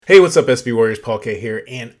Hey, what's up, SB Warriors? Paul K here,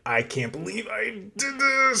 and I can't believe I did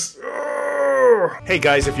this. Oh. Hey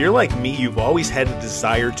guys, if you're like me, you've always had a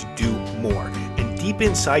desire to do more. And deep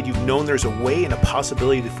inside, you've known there's a way and a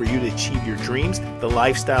possibility for you to achieve your dreams, the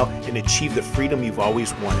lifestyle, and achieve the freedom you've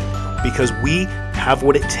always wanted. Because we have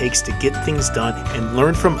what it takes to get things done and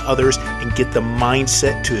learn from others and get the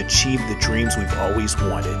mindset to achieve the dreams we've always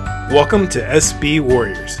wanted. Welcome to SB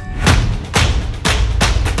Warriors.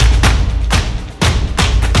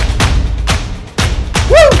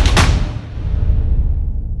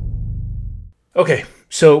 Okay,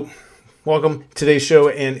 so welcome to today's show,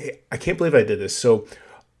 and I can't believe I did this. So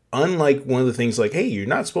unlike one of the things like, hey, you're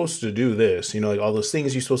not supposed to do this, like all those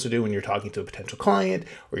things you're supposed to do when you're talking to a potential client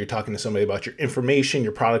or you're talking to somebody about your information,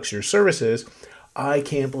 your products, your services, I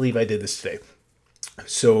can't believe I did this today.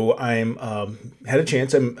 So I'm had a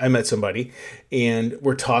chance. I met somebody, and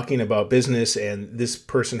we're talking about business, and this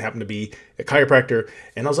person happened to be a chiropractor,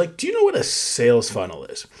 and I was like, do you know what a sales funnel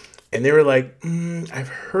is? And they were like, I've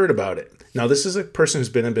heard about it. Now, this is a person who's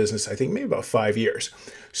been in business, I think, maybe about 5 years.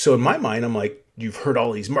 So in my mind, I'm like, you've heard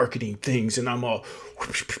all these marketing things, and I'm all,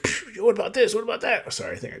 what about this? What about that? Oh,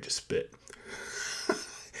 sorry, I think I just spit.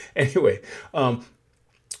 Anyway,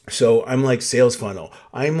 so I'm like sales funnel.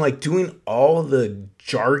 I'm like doing all the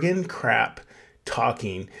jargon crap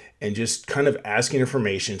talking and just kind of asking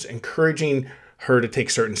informations, encouraging her to take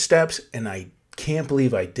certain steps, and I can't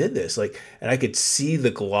believe I did this. And I could see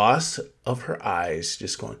the gloss of her eyes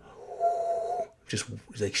just going, just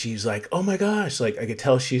like, she's like, oh my gosh. Like I could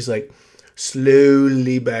tell she's like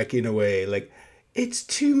slowly backing away. Like, it's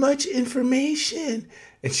too much information.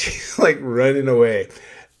 And she's like running away.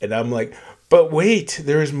 And I'm like, but wait,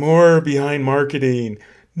 there's more behind marketing.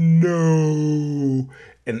 No.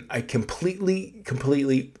 And I completely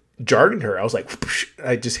jargoned her. I was like,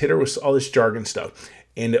 I just hit her with all this jargon stuff,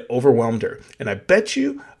 and it overwhelmed her. And I bet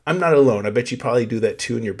you I'm not alone. I bet you probably do that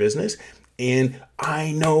too in your business. And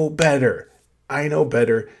I know better.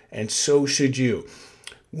 And so should you.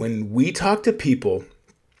 When we talk to people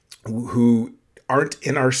who aren't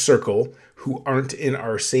in our circle, who aren't in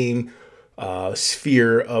our same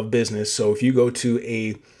sphere of business. So if you go to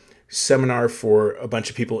a seminar for a bunch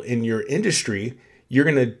of people in your industry, you're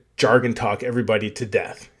going to jargon talk everybody to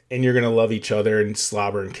death. And you're going to love each other and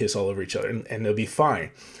slobber and kiss all over each other, and they'll be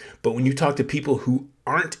fine. But when you talk to people who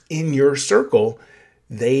aren't in your circle,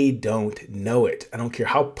 they don't know it. I don't care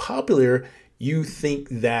how popular you think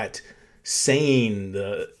that saying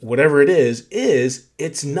whatever it is,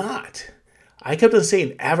 it's not. I kept on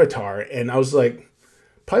saying avatar, and I was like,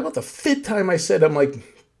 probably about the fifth time I said, I'm like,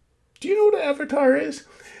 do you know what an avatar is?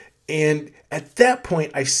 And at that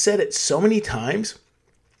point, I said it so many times.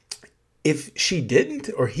 If she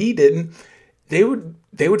didn't or he didn't, they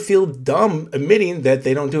would feel dumb admitting that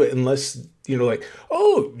they don't do it unless, like,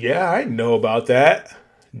 oh yeah, I know about that.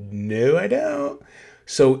 No, I don't.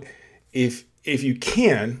 So if you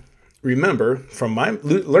can, remember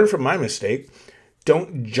learn from my mistake.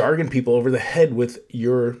 Don't jargon people over the head with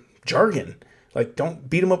your jargon. Like,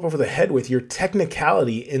 don't beat them up over the head with your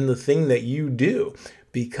technicality in the thing that you do,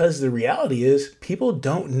 because the reality is people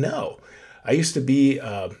don't know. I used to be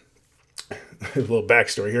a little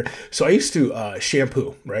backstory here. So I used to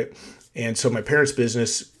shampoo, right? And so my parents'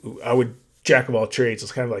 business, I would jack of all trades.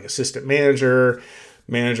 It's kind of like assistant manager,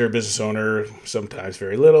 business owner, sometimes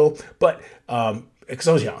very little, but because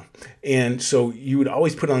I was young. And so you would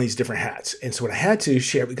always put on these different hats. And so when I had to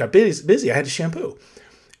got busy, I had to shampoo.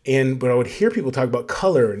 But I would hear people talk about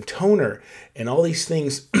color and toner and all these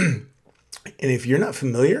things. And if you're not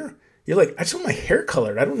familiar, you're like, I just want my hair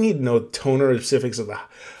colored. I don't need to know toner or specifics of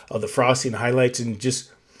the frosting, highlights, and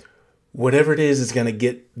just whatever it is going to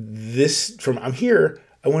get this from I'm here.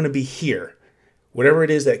 I want to be here. Whatever it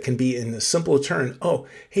is that can be in a simple turn. Oh,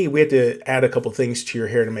 hey, we have to add a couple things to your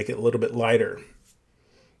hair to make it a little bit lighter.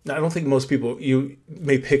 Now, I don't think most people, you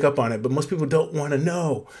may pick up on it, but most people don't want to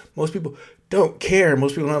know. Most people don't care.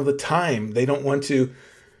 Most people don't have the time. They don't want to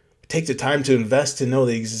take the time to invest to know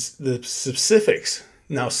the specifics.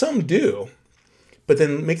 Now, some do, but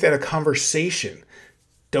then make that a conversation.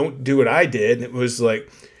 Don't do what I did. It was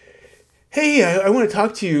like, hey, I want to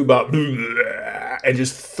talk to you about and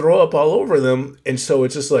just throw up all over them. And so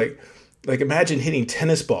it's just like imagine hitting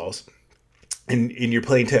tennis balls and you're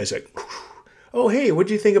playing tennis. Like, oh, hey, what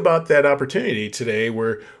do you think about that opportunity today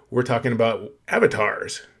where we're talking about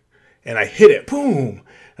avatars? And I hit it, boom.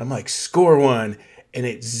 I'm like, score one. And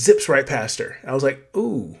it zips right past her. I was like,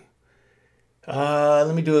 ooh.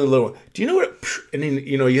 Let me do a little one. Do you know what? And then,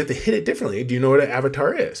 you have to hit it differently. Do you know what an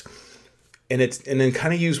avatar is? And then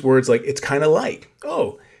kind of use words like, it's kind of like,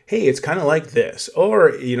 oh, hey, it's kind of like this.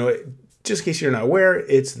 Or, just in case you're not aware,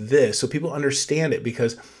 it's this. So people understand it,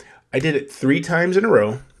 because I did it 3 times in a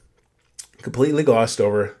row, completely glossed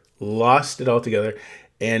over, lost it altogether.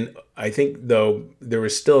 And I think, though, there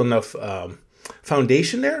was still enough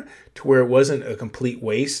foundation there to where it wasn't a complete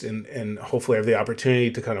waste, and hopefully I have the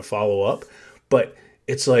opportunity to kind of follow up. But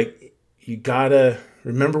it's like, you gotta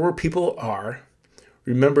remember where people are.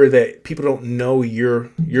 Remember that people don't know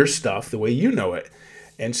your stuff the way you know it.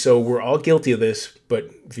 And so we're all guilty of this, but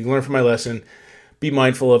if you learn from my lesson, be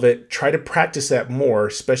mindful of it. Try to practice that more,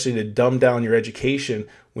 especially to dumb down your education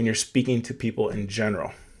when you're speaking to people in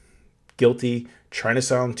general. Guilty, trying to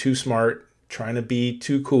sound too smart, trying to be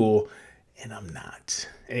too cool, and I'm not.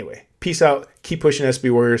 Anyway, peace out. Keep pushing,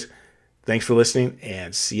 SB Warriors. Thanks for listening,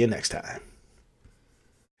 and see you next time.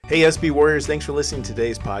 Hey SB Warriors, thanks for listening to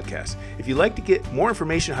today's podcast. If you'd like to get more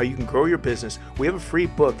information on how you can grow your business, we have a free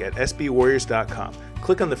book at sbwarriors.com.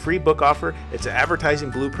 Click on the free book offer. It's an advertising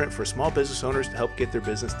blueprint for small business owners to help get their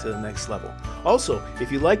business to the next level. Also,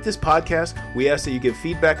 if you like this podcast, we ask that you give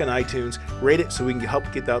feedback on iTunes, rate it so we can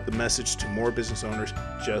help get out the message to more business owners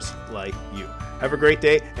just like you. Have a great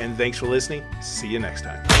day, and thanks for listening. See you next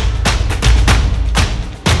time.